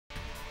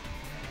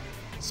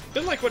It's a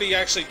bit like what he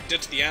actually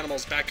did to the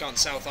animals back on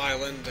South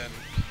Island and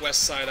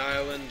West Side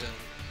Island, and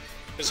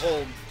his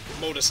whole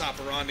modus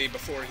operandi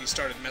before he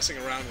started messing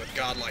around with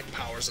godlike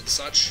powers and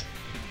such.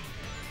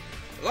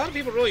 A lot of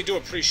people really do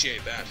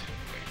appreciate that.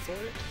 Wait for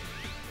it.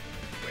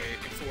 Wait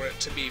for it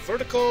to be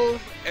vertical,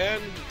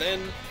 and then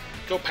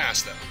go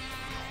past them.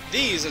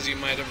 These, as you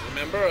might have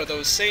remember, are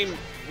those same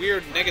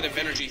weird negative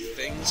energy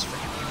things from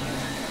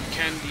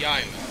Candy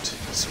Island.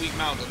 Sweet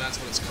Mountain, that's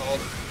what it's called.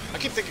 I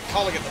keep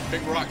calling it the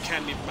Big Rock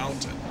Candy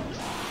Mountain.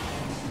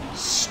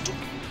 Stupid.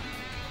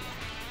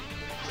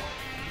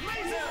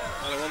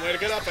 Only one way to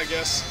get up, I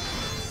guess.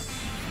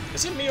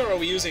 Is it me, or are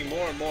we using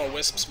more and more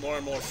wisps more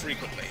and more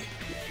frequently?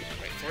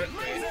 Wait for it.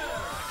 Wait.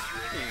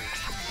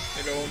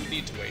 Maybe I won't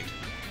need to wait.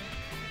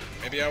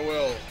 Maybe I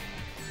will.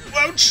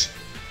 Ouch!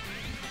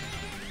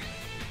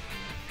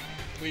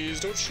 Please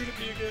don't shoot at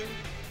me again.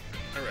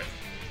 Alright.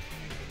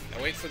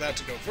 Now wait for that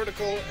to go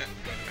vertical, and... wait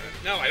a minute.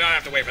 No, I don't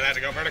have to wait for that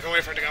to go vertical.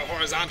 Wait for it to go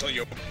horizontal,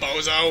 you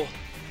bozo!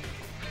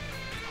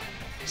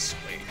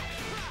 Sweet.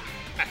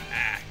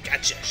 Haha,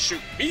 gotcha.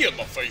 Shoot me in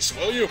the face,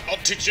 will you? I'll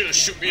teach you to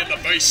shoot me in the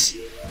face.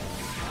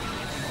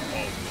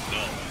 Oh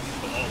no.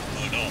 Oh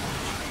no.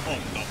 Oh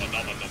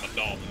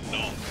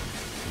no.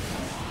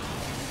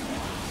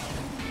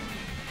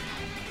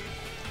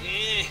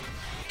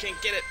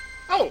 Can't get it.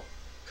 Oh!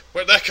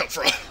 Where'd that come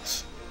from?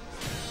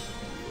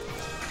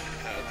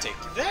 I'll take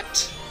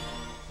that.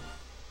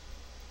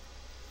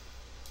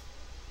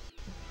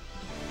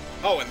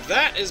 Oh, and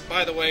that is,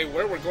 by the way,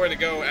 where we're going to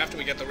go after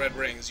we get the red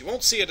rings. You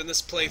won't see it in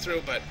this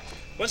playthrough, but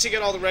once you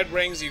get all the red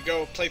rings, you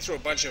go play through a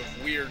bunch of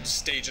weird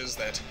stages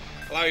that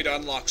allow you to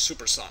unlock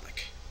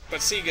Supersonic.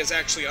 But seeing as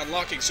actually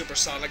unlocking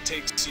Supersonic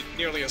takes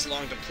nearly as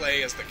long to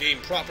play as the game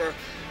proper,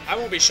 I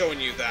won't be showing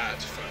you that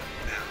for now.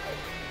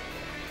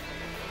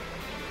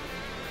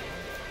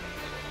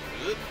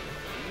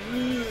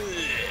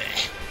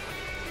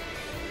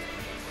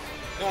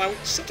 No,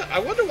 I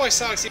wonder why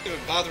Sonic's even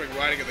bothering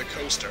riding on the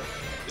coaster.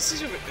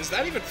 Is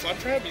that even fun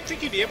for him? You'd think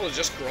he'd be able to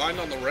just grind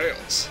on the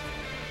rails.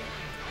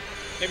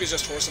 Maybe he's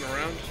just horsing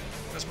around.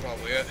 That's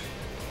probably it.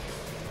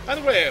 By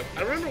the way,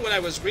 I remember when I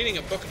was reading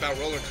a book about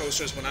roller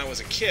coasters when I was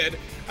a kid,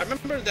 I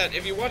remember that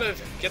if you want to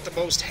get the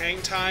most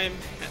hang time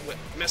and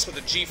mess with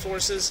the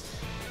G-forces,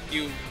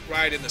 you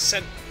ride in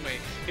the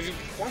wait, if you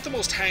want the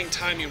most hang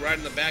time, you ride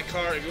in the back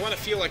car. If you want to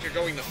feel like you're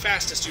going the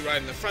fastest, you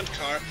ride in the front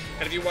car.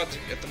 And if you want to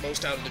get the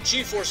most out of the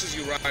G-forces,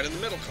 you ride in the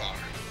middle car.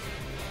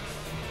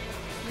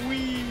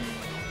 Whee!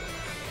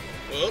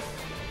 Whoop.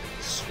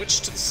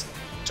 Switch to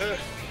the...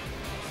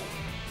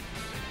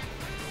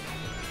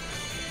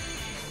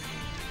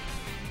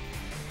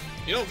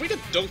 You know, if we get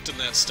dunked in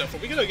that stuff, are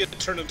we gonna get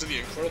turned into the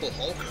Incredible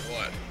Hulk or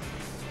what?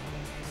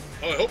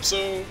 Oh, I hope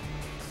so.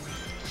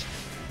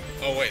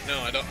 Oh wait, no,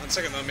 I don't. On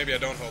second thought, maybe I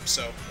don't hope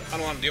so. I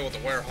don't want to deal with the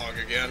Werehog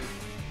again.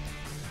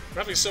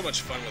 We're having so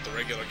much fun with the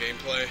regular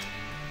gameplay.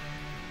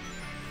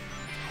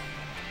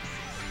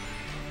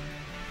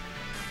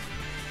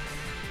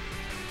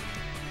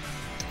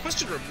 The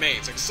question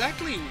remains,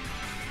 exactly...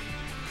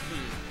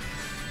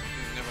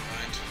 never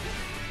mind.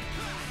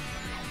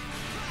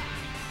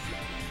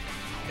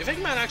 If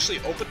Eggman actually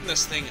opened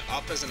this thing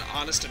up as an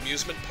honest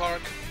amusement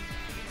park,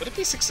 would it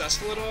be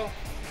successful at all?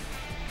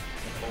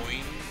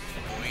 Boing,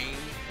 boing.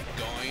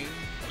 Going,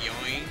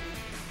 yoing.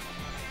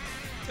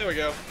 There we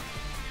go.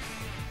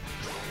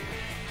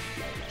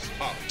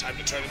 Oh, time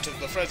to turn into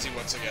the Frenzy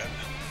once again.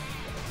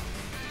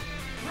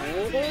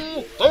 And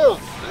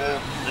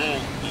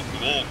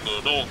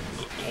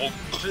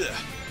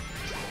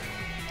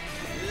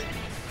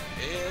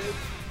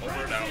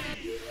over and out.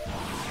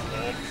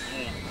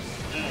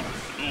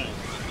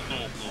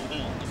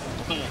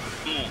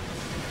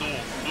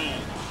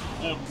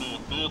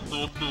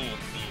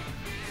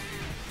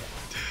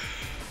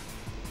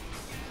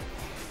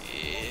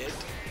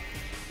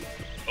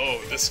 Oh,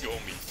 this is gonna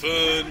be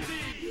fun.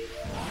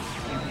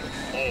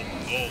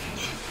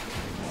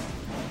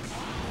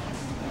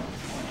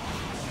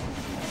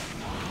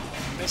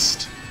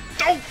 Missed.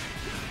 Don't!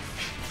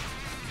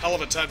 Hell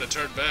of a time to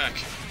turn back.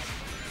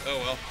 Oh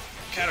well.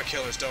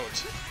 Caterkillers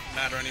don't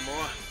matter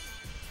anymore.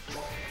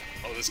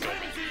 Oh, this is gonna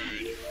be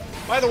good.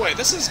 By the way,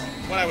 this is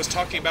what I was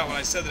talking about when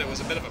I said that it was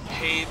a bit of a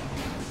pain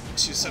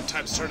to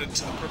sometimes turn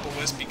into the Purple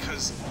Wisp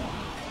because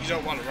you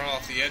don't want to run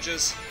off the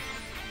edges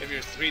of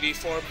your 3D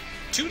form.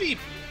 2D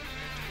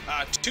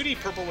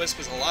Purple Wisp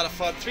is a lot of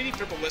fun. 3D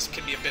Purple Wisp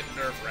can be a bit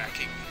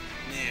nerve-wracking.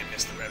 Nah,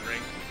 missed the red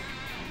ring.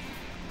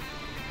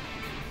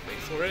 Wait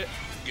for it.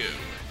 Go.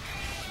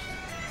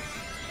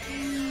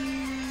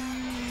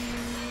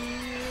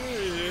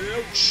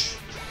 Ouch.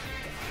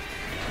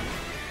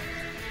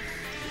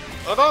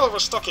 Now that we're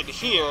stuck in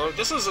here,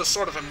 this is a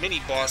sort of a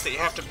mini-boss that you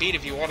have to beat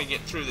if you want to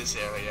get through this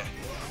area.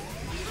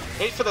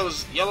 Wait for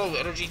those yellow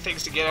energy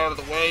things to get out of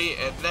the way,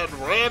 and then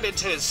ram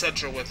into his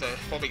center with a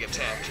homing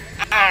attack.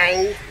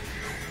 Ow!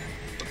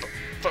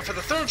 But for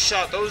the third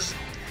shot, those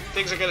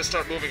things are going to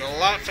start moving a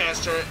lot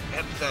faster,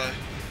 and the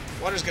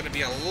water's going to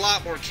be a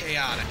lot more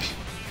chaotic.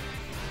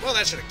 Well,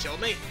 that should have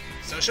killed me.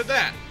 So should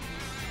that.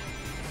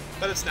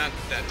 But it's not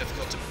that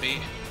difficult to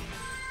beat.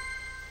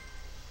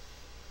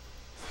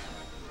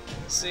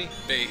 C,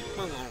 B.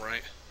 Well,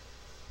 alright.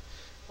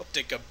 I'll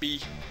take a B.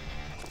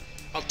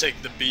 I'll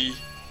take the B.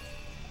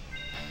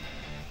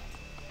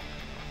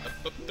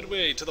 Up and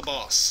away to the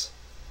boss.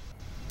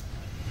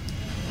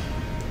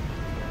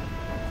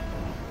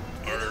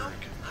 You know,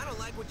 I don't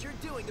like what you're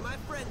doing to my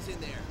friends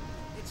in there.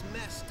 It's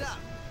messed up.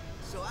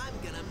 So I'm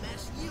gonna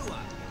mess you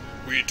up.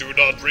 We do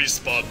not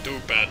respond to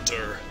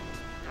banter.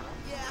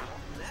 Yeah,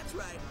 that's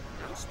right.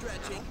 I'm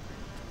stretching.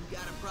 You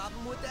got a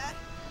problem with that?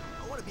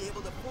 I want to be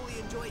able to fully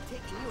enjoy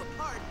taking you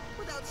apart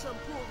without some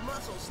pulled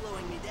muscle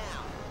slowing me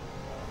down.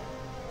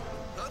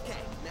 Okay,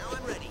 now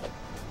I'm ready.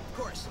 Of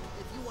course,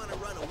 if you want to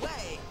run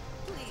away,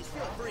 please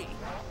feel free.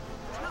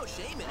 There's no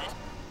shame in it.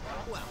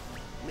 Well,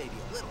 maybe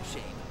a little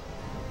shame.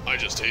 I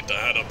just hate the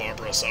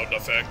Hanna-Barbera sound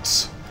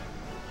effects.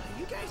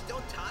 You guys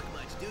don't talk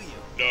much, do you?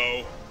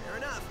 No. Fair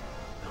enough.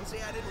 Don't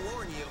say I didn't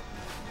warn you.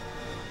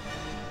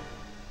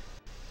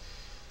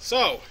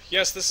 So,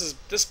 yes,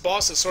 this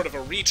boss is sort of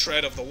a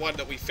retread of the one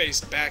that we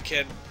faced back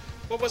in...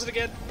 What was it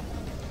again?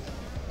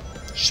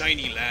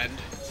 Shiny Land.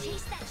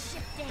 Chase that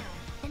ship down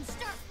and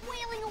start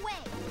wailing away.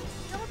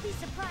 Don't be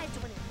surprised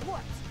when it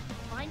warps.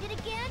 Find it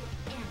again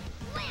and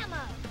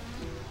blammo!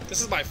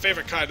 This is my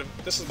favorite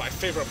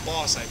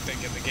boss, I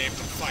think, in the game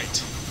to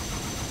fight.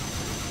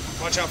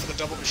 Watch out for the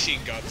double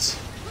machine guns.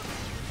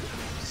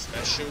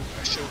 Smashu,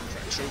 bashu,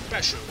 crackshu,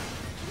 bashu.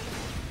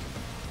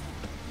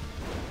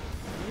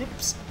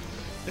 Whoops.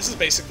 This is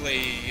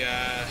basically,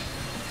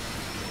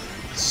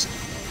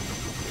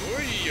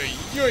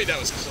 Oy, that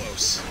was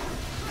close.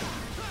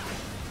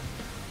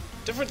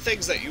 Different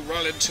things that you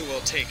run into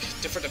will take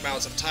different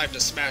amounts of time to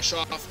smash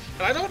off,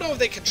 and I don't know if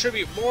they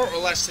contribute more or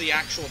less to the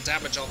actual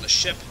damage on the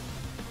ship,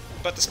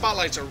 but the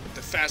spotlights are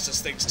the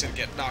fastest things to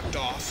get knocked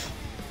off.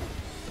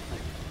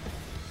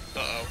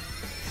 Uh-oh.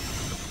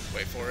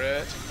 Wait for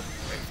it.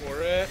 Wait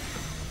for it.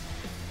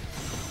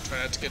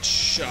 Try not to get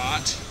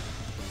shot.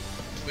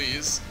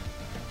 Please.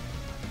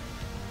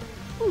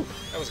 Whew,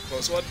 that was a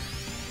close one.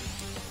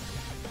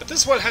 But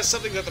this one has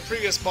something that the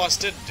previous boss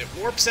didn't. It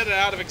warps it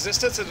out of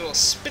existence and it'll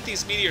spit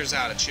these meteors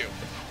out at you.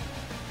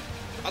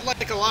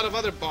 Unlike a lot of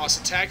other boss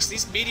attacks,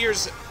 these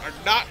meteors are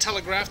not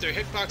telegraphed, their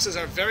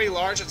hitboxes are very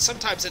large, and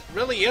sometimes it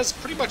really is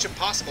pretty much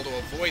impossible to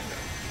avoid them.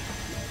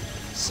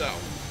 So,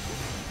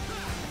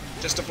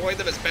 just avoid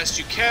them as best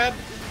you can,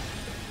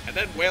 and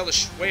then wail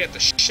away at the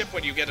ship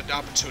when you get an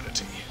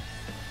opportunity.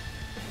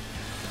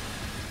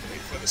 Wait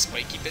for the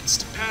spiky bits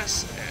to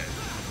pass,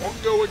 and on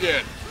go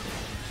again.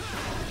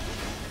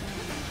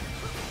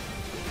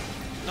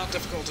 Not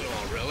difficult at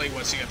all, really,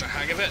 once you get the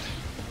hang of it.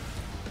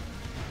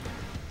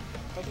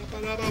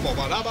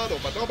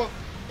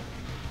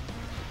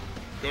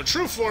 Your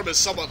true form is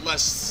somewhat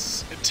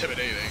less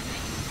intimidating.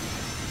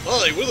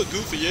 Hi, we're the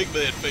goofy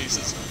Eggman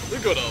faces.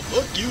 We're gonna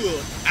fuck you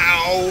up.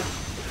 Ow!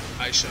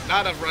 I should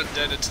not have run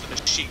dead into the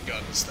machine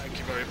guns. Thank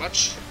you very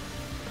much.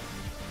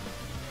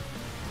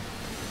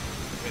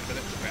 Wait a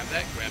minute. Grab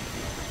that. Grab it.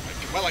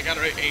 Well, I got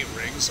an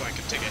A-ring, so I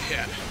can take a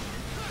hit.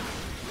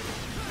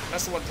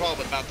 That's the one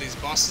problem about these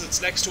bosses. It's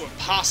next to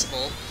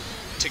impossible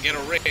to get a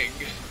ring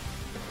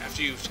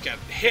after you've got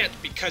hit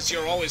because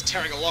you're always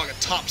tearing along at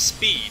top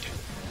speed.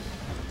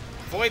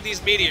 Avoid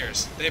these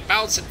meteors. They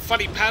bounce in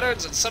funny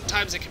patterns, and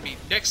sometimes it can be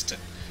next to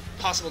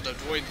impossible to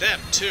avoid them,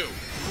 too.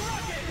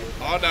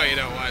 Oh, no, you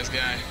don't, wise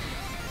guy.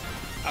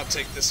 I'll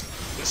take this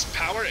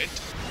power and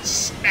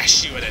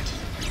smash you in it.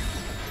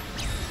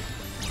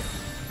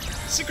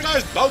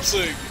 Synchronized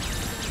bouncing!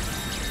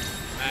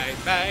 Mine,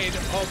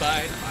 oh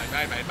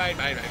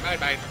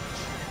mine.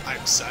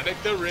 I'm Sonic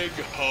the Ring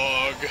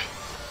Hog.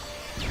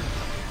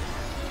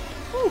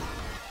 Whew.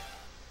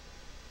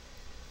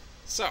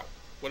 So,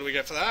 what do we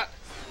get for that?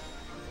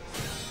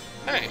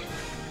 Hey.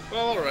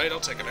 Well, alright, I'll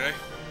take an A.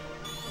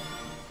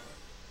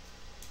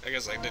 I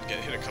guess I did get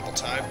hit a couple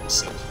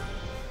times. And...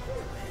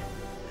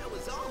 That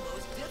was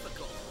almost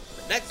difficult.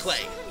 But not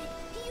quite.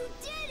 You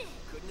did it!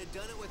 Couldn't have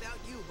done it without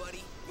you,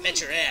 buddy.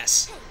 Bet your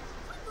ass. Hey,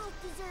 we both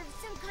deserve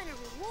some kind of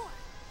reward.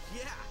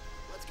 Yeah,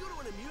 let's go to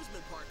an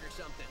amusement park or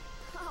something.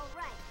 All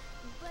right,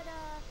 but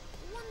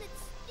one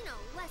that's, you know,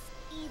 less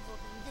evil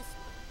than this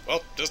one.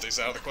 Well, Disney's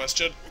out of the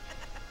question.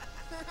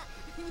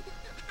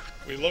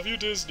 We love you,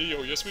 Disney.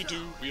 Oh, yes, we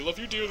do. We love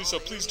you dearly, so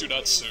please do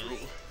not sue.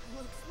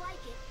 Looks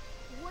like it.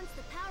 Once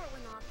the power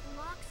went off,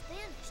 the locks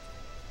vanished.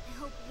 I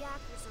hope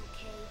Yakker's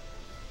okay.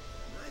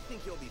 I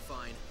think he'll be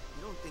fine.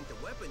 You don't think the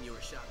weapon you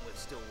were shot with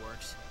still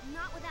works?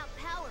 Not without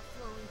power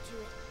flowing to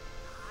it.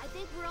 I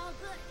think we're all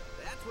good.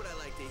 That's what I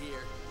like to hear.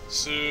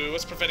 So,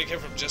 what's preventing him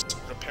from just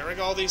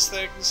repairing all these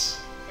things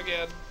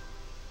again?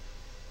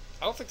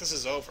 I don't think this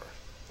is over.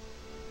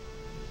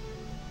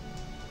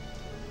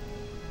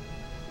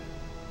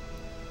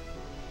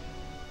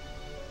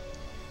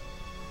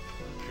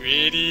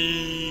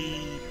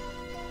 Pretty.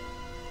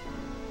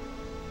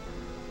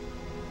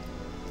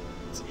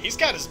 He's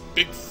got his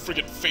big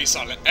friggin' face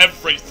on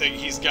everything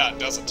he's got,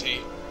 doesn't he?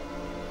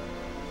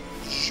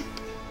 Shoop.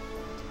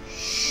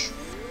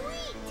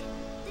 Sweet!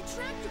 The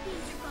tractor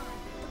beams are gone.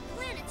 The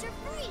planets are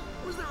free.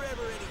 Was there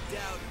ever any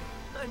doubt?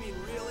 I mean,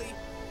 really?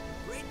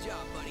 Great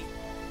job, buddy.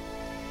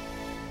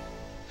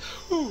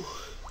 Whew.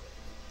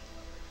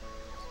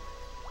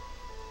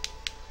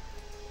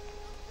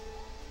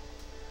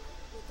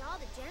 With all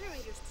the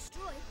generators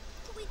destroyed,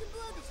 we can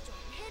blow this joint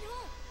and head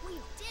home. We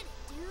did it,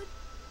 dude.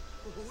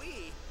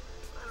 We?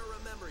 I don't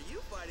remember you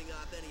fighting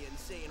off any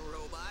insane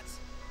robots.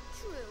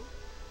 True.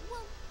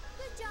 Well,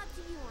 good job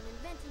to you on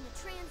inventing a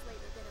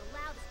translator that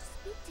allowed us to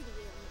speak to the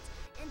aliens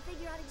and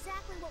figure out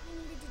exactly what we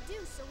needed to do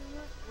so we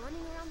weren't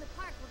running around the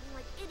park looking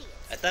like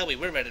idiots. I thought we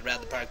were running around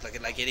the park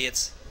looking like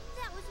idiots.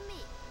 That was me.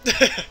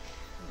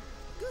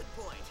 Good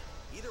point.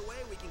 Either way,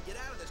 we can get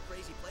out of this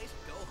crazy place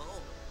and go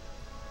home.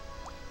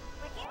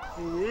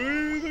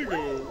 Where they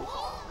go?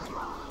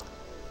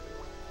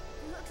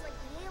 Looks like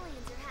the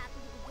aliens are happy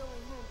to be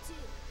going home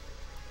too.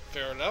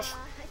 Fair enough.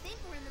 I think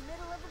we're in the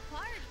middle of a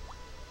party.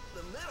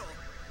 The medal?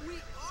 We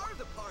are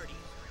the party.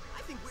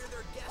 I think we're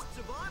their guests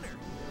of honor.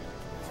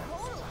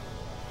 Totally.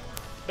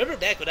 Remember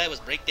back when I was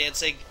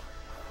breakdancing?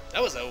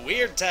 That was a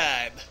weird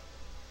time.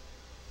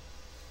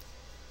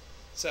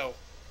 So,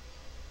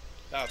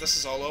 now this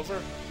is all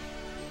over?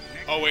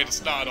 Oh wait,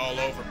 it's not all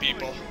over,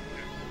 people.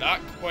 Not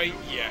quite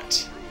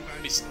yet.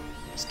 We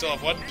still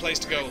have one place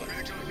to go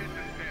left. Critical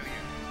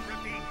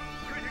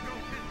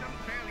system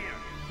failure.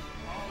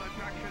 All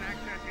attraction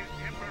access is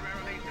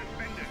temporarily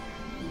suspended.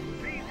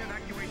 Please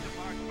evacuate the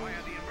park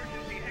via the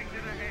emergency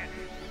exit ahead.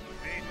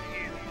 This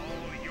is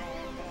all your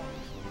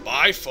fault.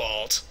 My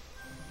fault?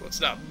 Well, it's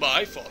not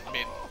my fault. I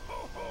mean,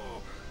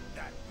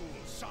 That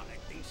fool Sonic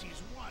thinks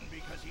he's won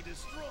because he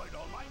destroyed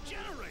all my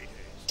generators.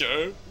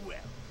 duh.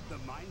 Well,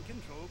 the mind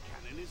control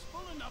cannon is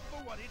full enough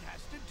for what it has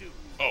to do.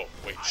 Oh,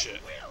 wait,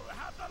 shit. I will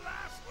have the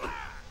last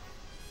laugh.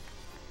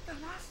 The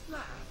last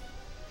laugh?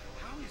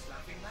 How is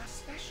laughing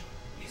last special?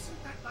 Isn't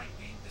that like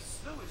being the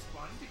slowest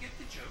one to get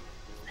the joke?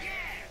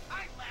 Yeah,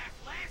 I laugh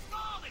last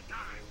all the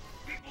time.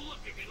 People look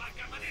at me like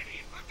I'm an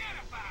idiot.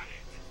 Forget about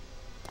it.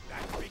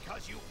 That's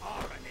because you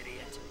are an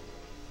idiot.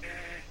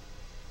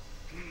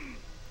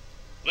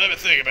 Let me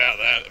think about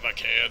that if I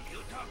can.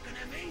 You talking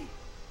to me?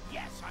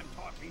 Yes, I'm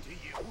talking to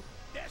you.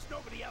 There's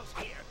nobody else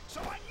here,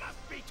 so I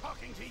must be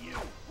talking to you.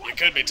 You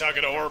could be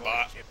talking to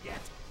Orbot. Yet?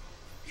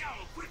 Yo,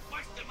 quit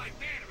busting my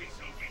batteries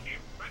over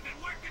here. I've been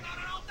working on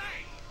it all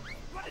day.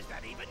 What does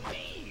that even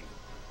mean?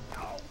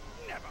 Oh,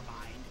 never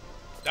mind.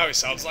 Now he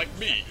sounds like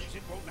me.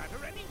 It won't matter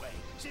anyway,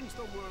 since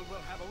the world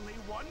will have only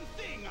one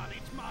thing on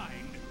its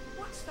mind.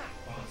 What's that,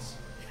 boss?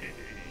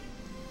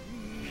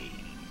 Me.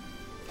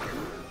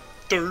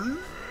 Durr.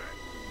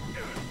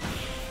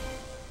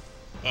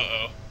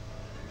 Uh-oh.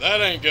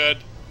 That ain't good.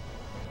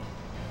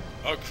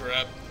 Oh,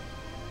 crap.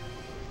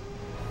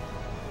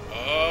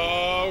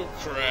 Oh,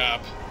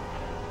 crap.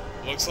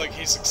 Looks like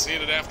he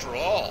succeeded after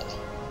all.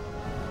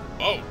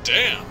 Oh,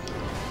 damn.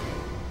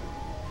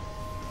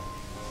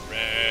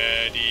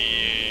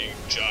 Readying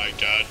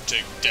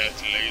gigantic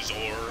death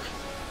laser.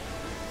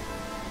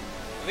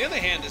 On the other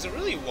hand, is it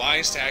really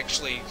wise to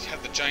actually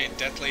have the giant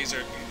death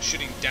laser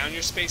shooting down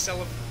your space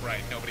elevator?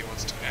 Right, nobody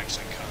wants to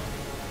actually come.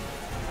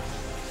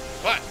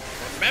 But,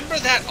 remember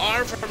that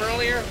arm from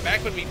earlier?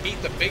 Back when we beat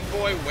the big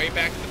boy way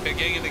back at the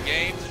beginning of the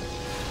game?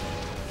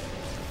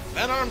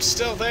 That arm's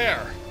still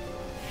there.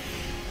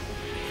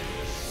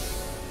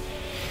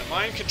 The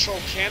mind control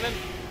cannon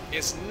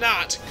is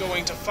not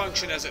going to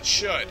function as it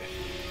should.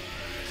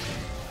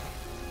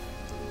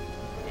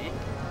 Oop.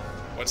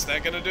 What's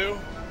that gonna do?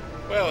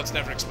 Well, it's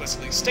never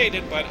explicitly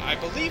stated, but I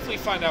believe we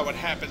find out what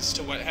happened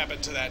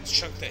to that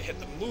chunk that hit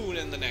the moon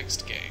in the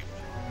next game.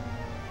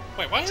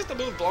 Wait, why isn't the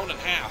moon blown in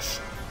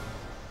half?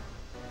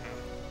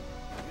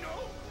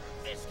 No,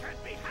 this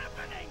can't be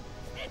happening.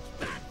 It's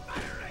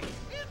backfiring.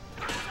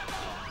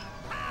 Impossible.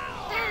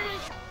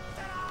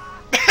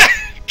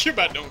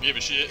 Cubot don't give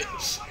a shit.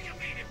 What do you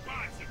mean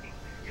impossible?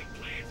 Your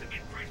plans have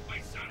been crushed by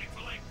Sonic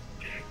for like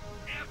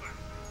ever.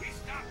 He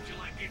stopped you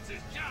like it's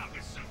his job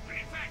or something.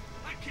 In fact,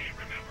 I can't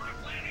remember a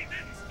plan he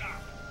didn't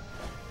stop.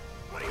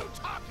 What are you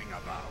talking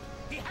about?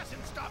 He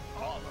hasn't stopped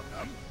all of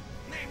them.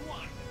 Name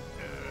one.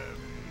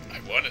 I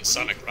won at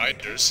Sonic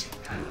Riders.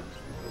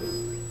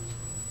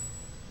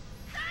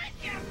 Thank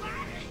you,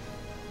 buddy.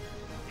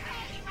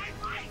 Hey, my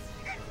voice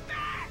is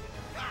back.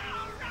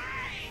 All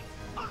right.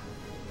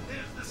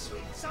 There's the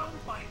sweet sound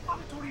by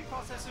auditory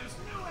processors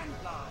new and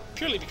loud.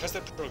 Purely because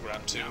they're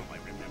programmed to. Now I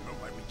remember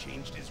why we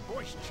changed his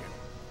voice chip.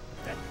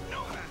 That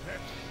no matter,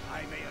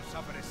 I may have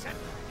suffered a setback,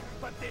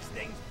 but this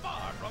thing's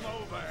far from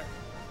over.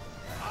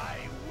 I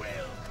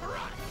will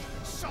crush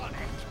Sonic.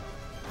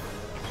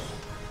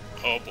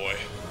 Oh boy.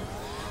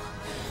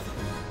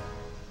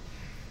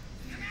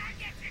 I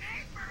get an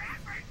A for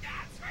effort,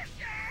 that's for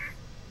sure.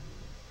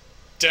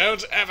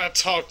 Don't ever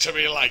talk to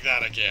me like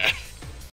that again.